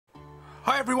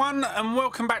Hi everyone and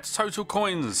welcome back to Total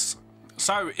Coins.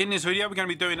 So in this video we're going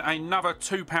to be doing another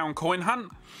 £2 coin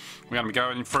hunt. We're going to be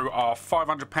going through our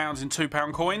 £500 in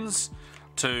 £2 coins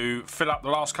to fill up the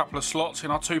last couple of slots in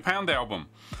our £2 album.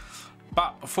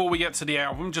 But before we get to the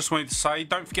album, just wanted to say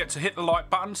don't forget to hit the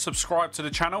like button, subscribe to the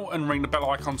channel and ring the bell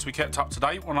icon to be kept up to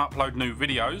date when I upload new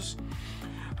videos.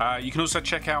 You can also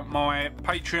check out my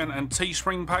Patreon and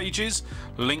Teespring pages.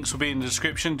 Links will be in the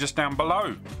description just down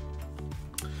below.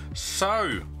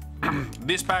 So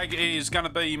this bag is going to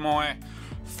be my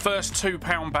first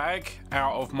 £2 bag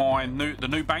out of my the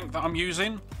new bank that I'm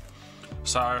using.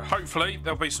 So hopefully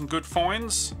there'll be some good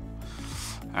finds.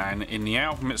 And in the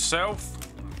album itself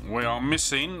we are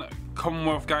missing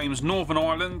Commonwealth Games Northern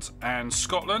Ireland and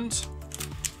Scotland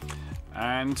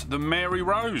and the Mary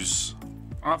Rose.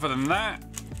 Other than that,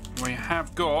 we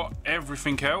have got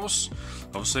everything else.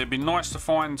 Obviously it'd be nice to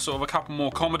find sort of a couple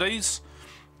more comedies,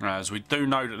 as we do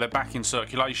know that they're back in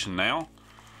circulation now,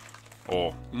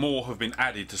 or more have been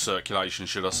added to circulation,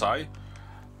 should I say.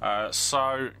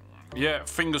 So yeah,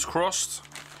 fingers crossed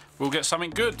we'll get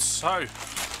something good. So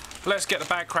let's get the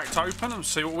bag cracked open and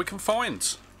see what we can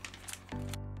find.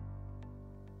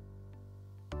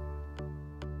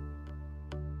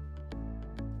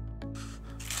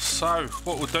 So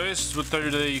what we'll do is we'll do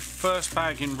the first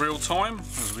bag in real time,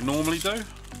 as we normally do.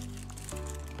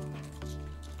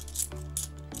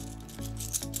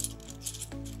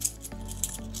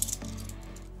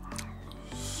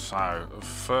 So the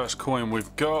first coin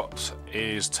we've got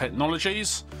is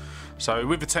Technologies. So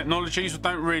with the Technologies we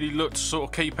don't really look to sort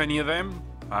of keep any of them.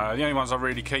 The only ones I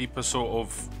really keep are sort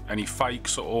of any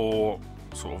fakes or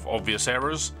sort of obvious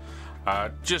errors,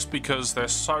 just because they're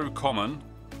so common.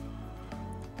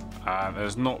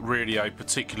 There's not really a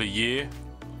particular year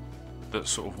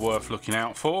that's sort of worth looking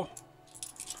out for.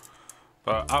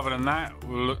 But other than that,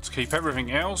 we'll look to keep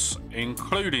everything else,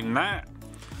 including that.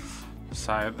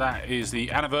 So that is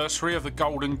the anniversary of the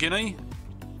Golden Guinea.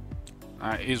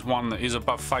 That is one that is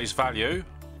above face value.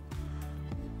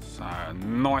 So a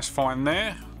nice find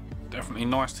there. Definitely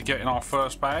nice to get in our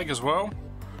first bag as well.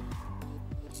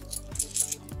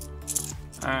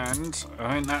 And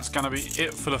I think that's going to be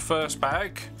it for the first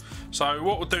bag. So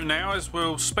what we'll do now is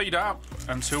we'll speed up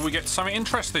until we get to something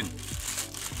interesting.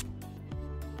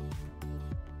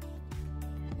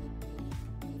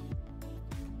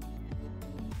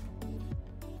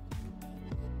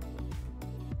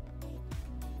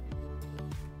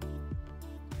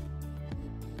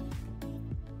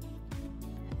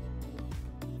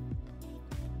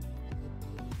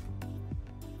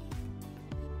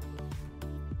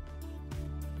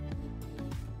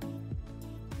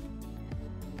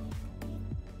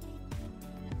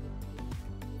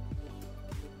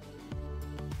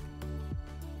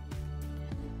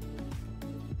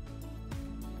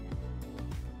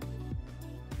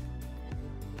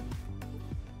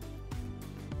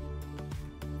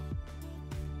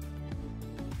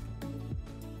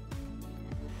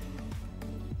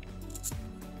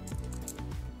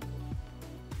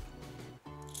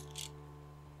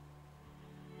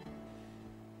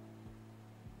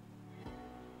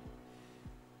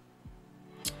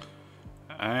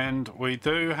 And we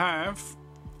do have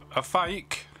a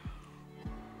fake,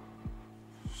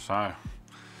 so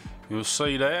you'll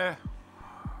see there,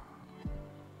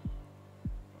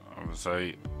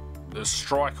 obviously the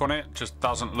strike on it just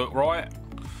doesn't look right.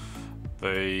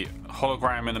 The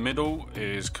hologram in the middle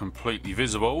is completely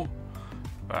visible,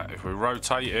 but if we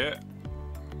rotate it,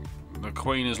 the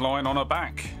Queen is lying on her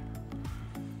back.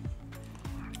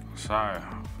 So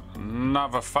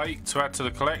another fake to add to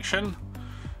the collection.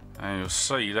 And you'll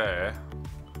see there,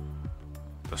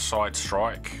 the side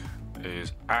strike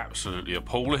is absolutely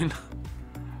appalling.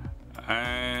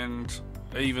 And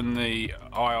even the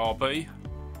IRB,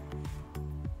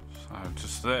 so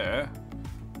just there,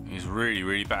 is really,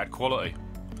 really bad quality.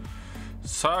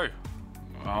 So,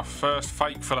 our first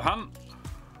fake for the hunt.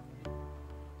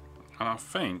 And I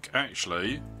think,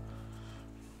 actually,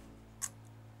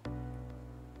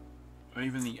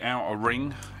 even the outer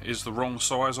ring is the wrong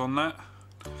size on that.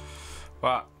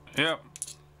 But, yep.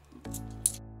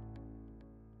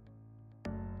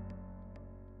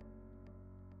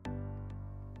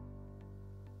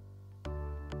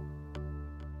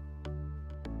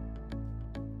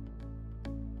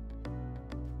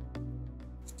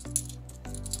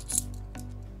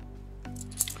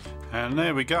 And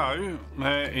there we go.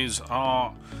 There is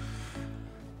our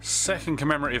second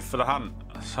commemorative for the hunt.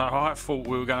 So I thought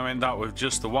we were going to end up with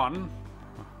just the one,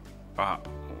 but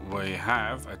we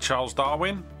have a Charles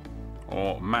Darwin,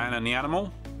 or Man and the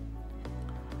Animal.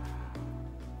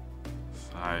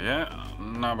 So yeah,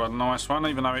 Another nice one,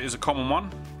 even though it is a common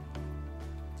one.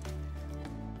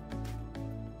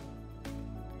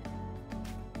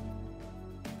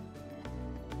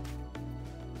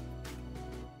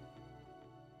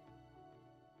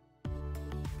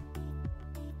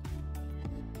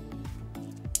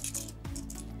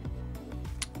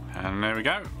 And there we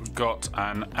go, we've got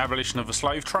an abolition of the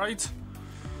slave trade.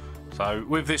 So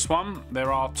with this one,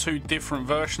 there are two different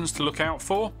versions to look out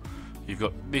for. You've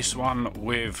got this one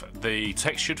with the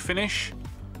textured finish,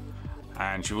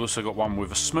 and you've also got one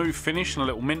with a smooth finish and a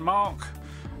little mint mark.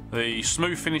 The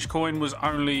smooth finish coin was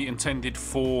only intended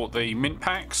for the mint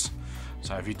packs,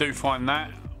 so if you do find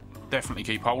that, definitely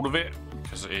keep hold of it,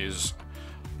 because it is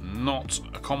not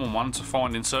a common one to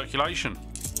find in circulation.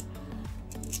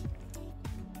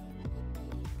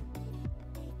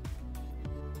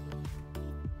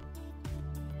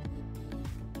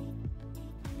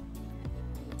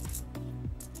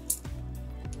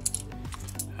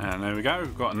 And there we go,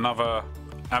 we've got another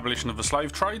abolition of the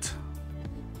slave trade.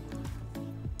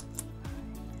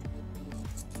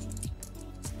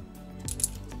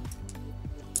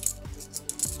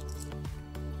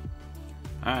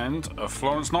 And a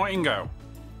Florence Nightingale.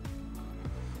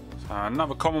 So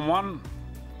another common one,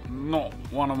 not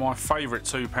one of my favourite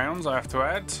 £2, I have to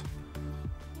add,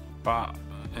 but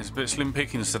it's a bit slim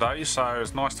pickings today, so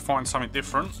it's nice to find something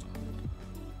different.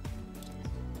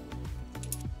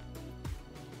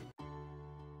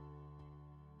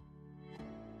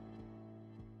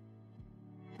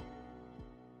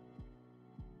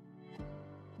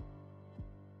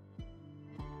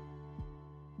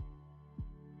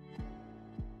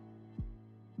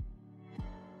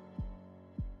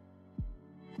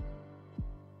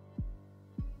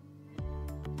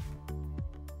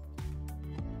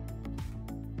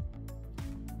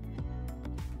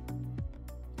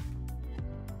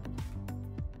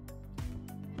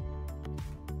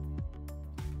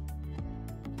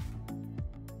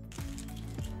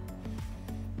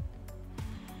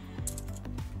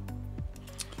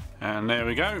 And there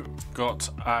we go, got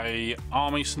a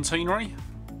Army Centenary.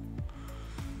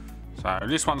 So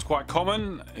this one's quite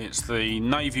common. It's the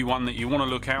navy one that you want to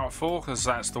look out for, because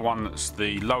that's the one that's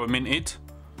the lower minted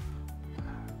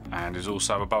and is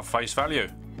also above face value.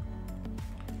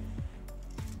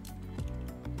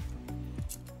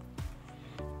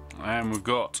 And we've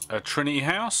got a Trinity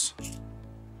House.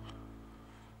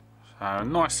 So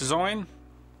nice design,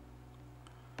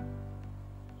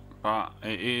 but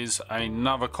it is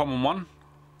another common one.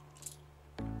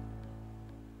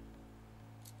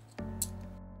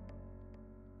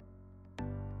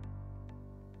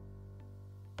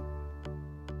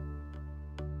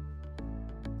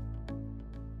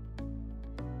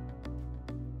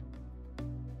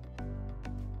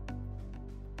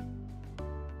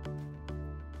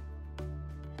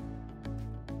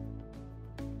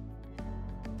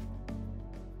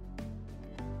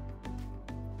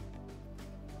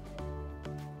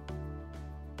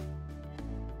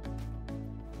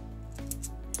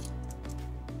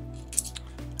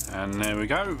 And there we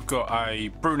go, we've got a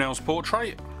Brunel's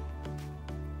portrait.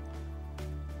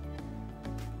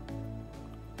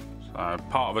 So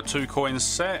part of a 2 coins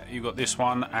set, you've got this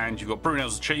one and you've got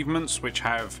Brunel's achievements, which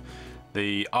have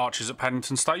the arches at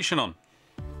Paddington Station on.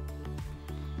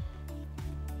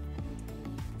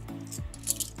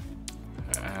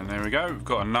 And there we go, we've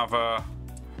got another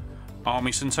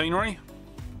Army Centenary.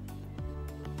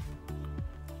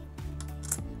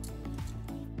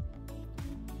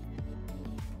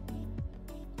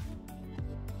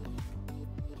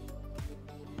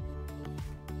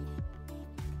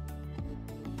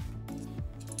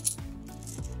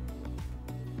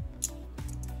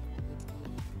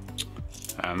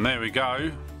 And there we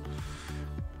go,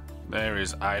 there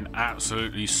is an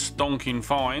absolutely stonking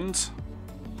find.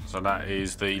 So that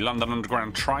is the London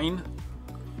Underground train.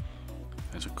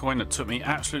 It's a coin that took me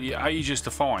absolutely ages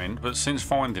to find, but since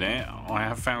finding it I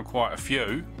have found quite a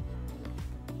few,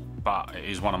 but it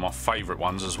is one of my favourite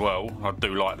ones as well. I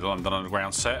do like the London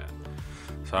Underground set.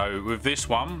 So with this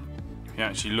one, if you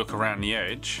actually look around the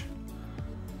edge,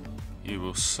 you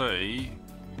will see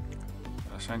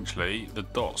essentially the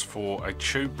dots for a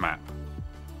tube map.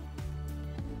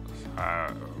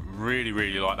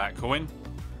 Really like that coin.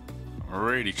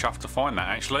 Really chuffed to find that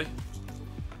actually.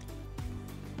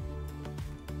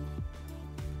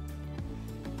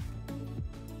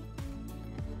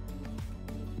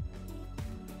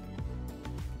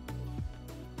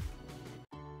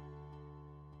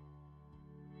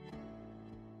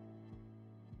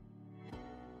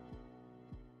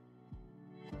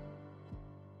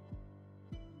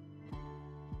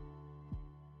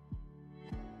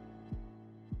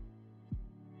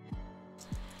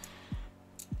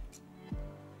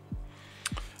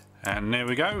 And there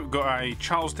we go, we've got a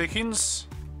Charles Dickens.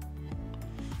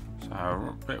 So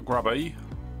a bit grubby,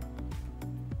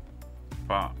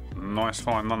 but nice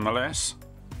find nonetheless.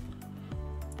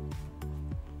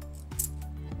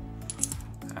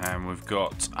 And we've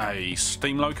got a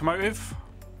steam locomotive.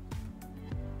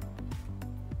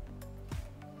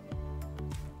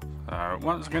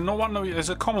 Once again, not one that there's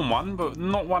a common one, but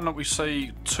not one that we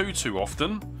see too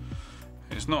often.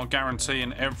 It's not a guarantee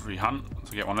in every hunt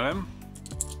to get one of them.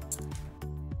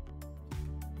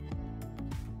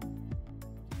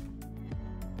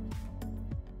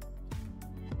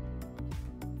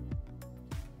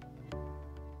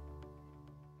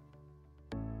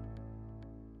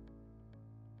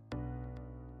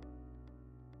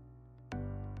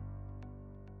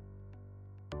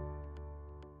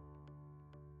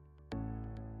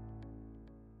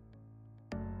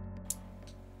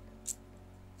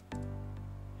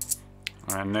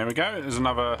 And there we go, there's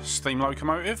another steam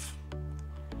locomotive.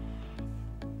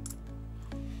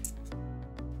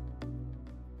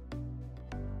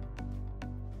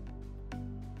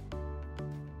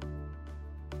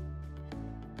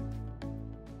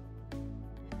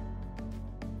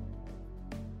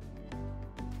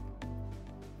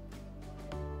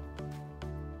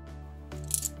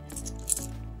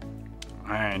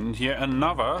 And yet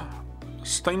another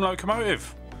steam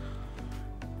locomotive.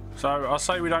 So I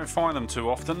say we don't find them too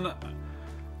often,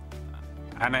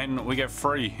 and then we get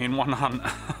 3 in one hunt.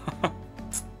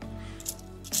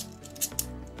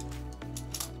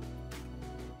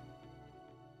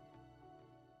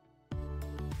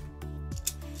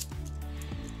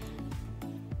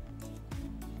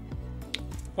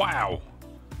 Wow,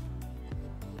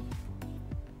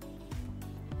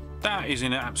 that is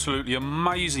in absolutely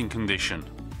amazing condition.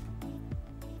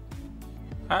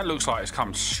 That looks like it's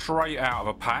come straight out of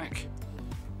a pack.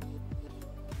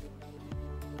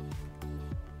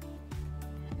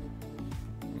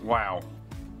 Wow.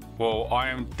 Well, I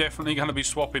am definitely going to be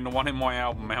swapping the one in my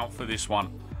album out for this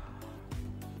one.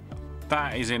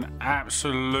 That is in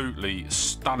absolutely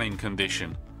stunning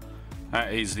condition.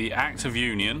 That is the Act of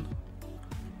Union.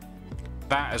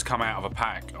 That has come out of a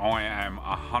pack, I am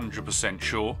 100%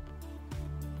 sure.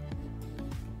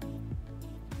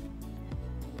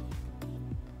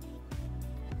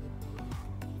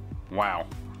 Wow.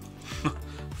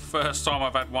 First time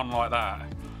I've had one like that.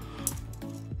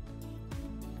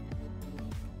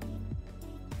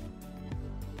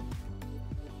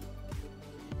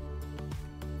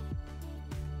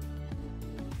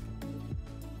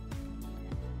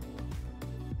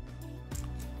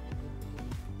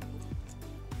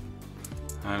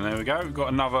 And there we go, we've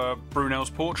got another Brunel's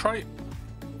portrait.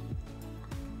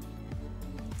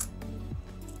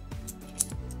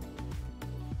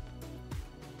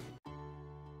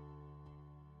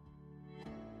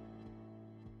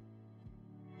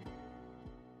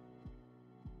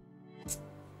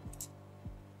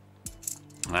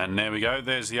 And there we go,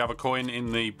 there's the other coin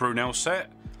in the Brunel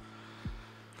set.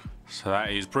 So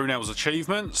that is Brunel's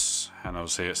achievements, and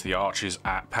obviously it's the arches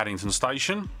at Paddington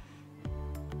Station.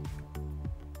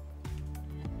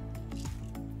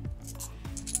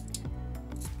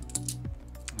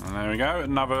 And there we go,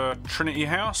 another Trinity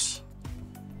House.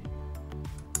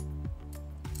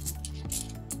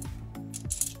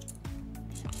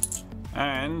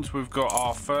 And we've got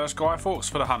our first Guy Fawkes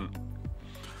for the hunt.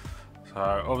 So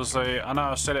obviously, I know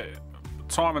I've said it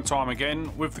time and time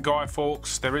again, with the Guy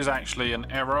Fawkes there is actually an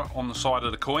error on the side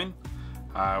of the coin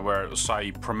where it will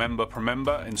say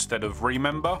Premember instead of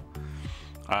Remember.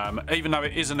 Even though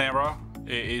it is an error,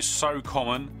 it is so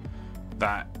common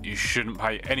that you shouldn't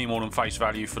pay any more than face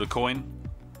value for the coin.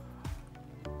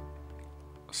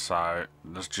 So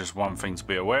that's just one thing to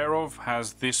be aware of.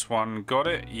 Has this one got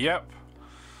it? Yep.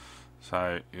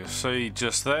 So you'll see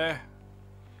just there.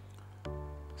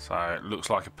 So it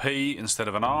looks like a P instead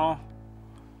of an R.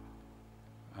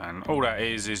 And all that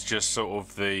is just sort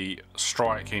of the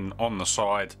striking on the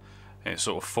side. It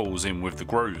sort of falls in with the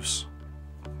grooves.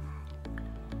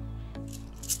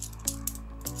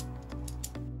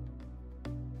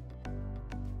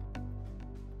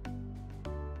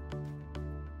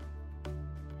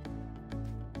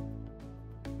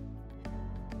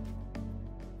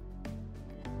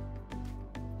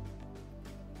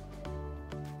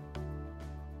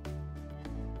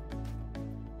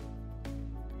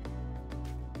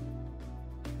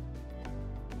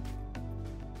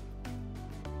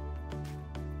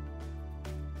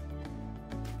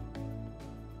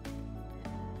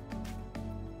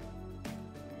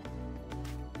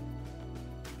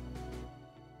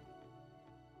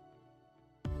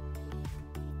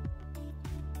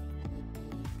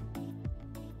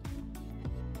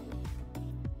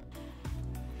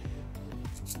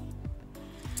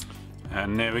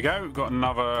 And there we go, we've got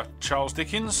another Charles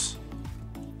Dickens.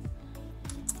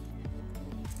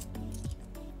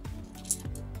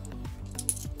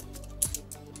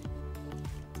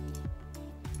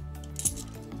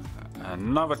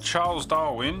 Another Charles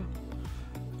Darwin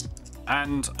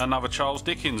and another Charles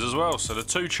Dickens as well. So the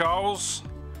two Charles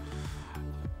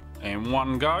in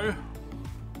one go.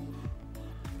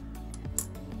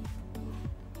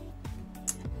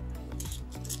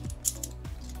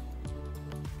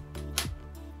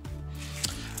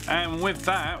 And with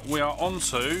that, we are on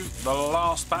to the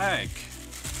last bag.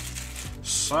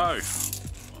 So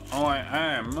I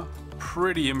am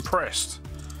pretty impressed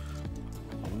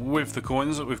with the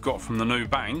coins that we've got from the new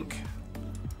bank.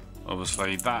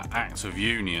 Obviously that Act of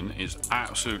Union is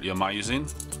absolutely amazing.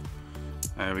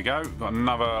 There we go, we've got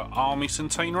another Army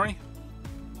Centenary.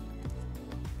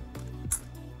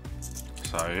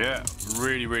 So yeah,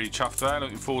 really chuffed with that.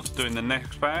 Looking forward to doing the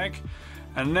next bag.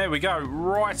 And there we go,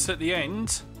 right at the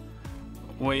end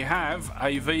we have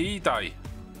a VE day.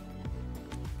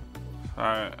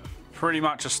 So pretty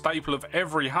much a staple of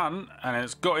every hunt, and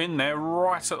it's got in there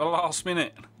right at the last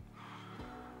minute.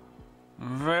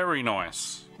 Very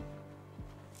nice.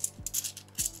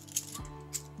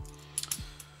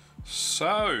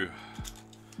 So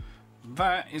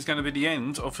that is going to be the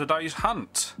end of today's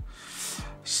hunt.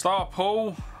 Star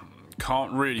pool,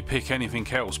 can't really pick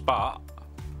anything else but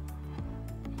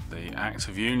the Act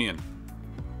of Union.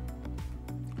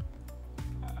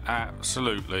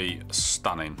 Absolutely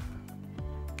stunning.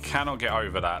 Cannot get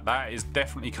over that. That is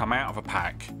definitely come out of a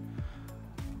pack.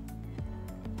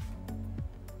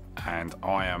 And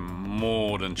I am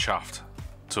more than chuffed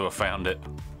to have found it.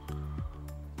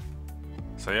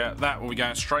 So yeah, that will be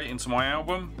going straight into my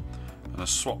album. I'm going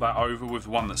to swap that over with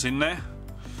the one that's in there.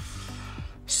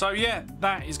 So yeah,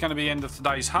 that is going to be the end of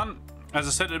today's hunt. As I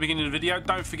said at the beginning of the video,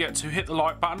 don't forget to hit the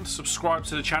like button, subscribe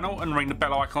to the channel and ring the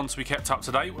bell icon to be kept up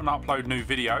to date when I upload new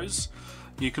videos.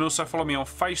 You can also follow me on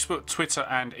Facebook, Twitter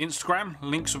and Instagram.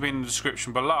 Links will be in the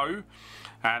description below.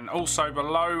 And also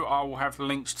below I will have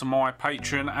links to my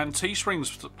Patreon and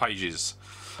Teesprings pages.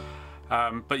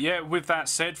 But yeah, with that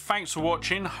said, thanks for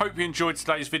watching. Hope you enjoyed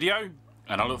today's video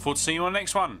and I look forward to seeing you on the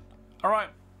next one. Alright,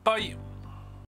 bye.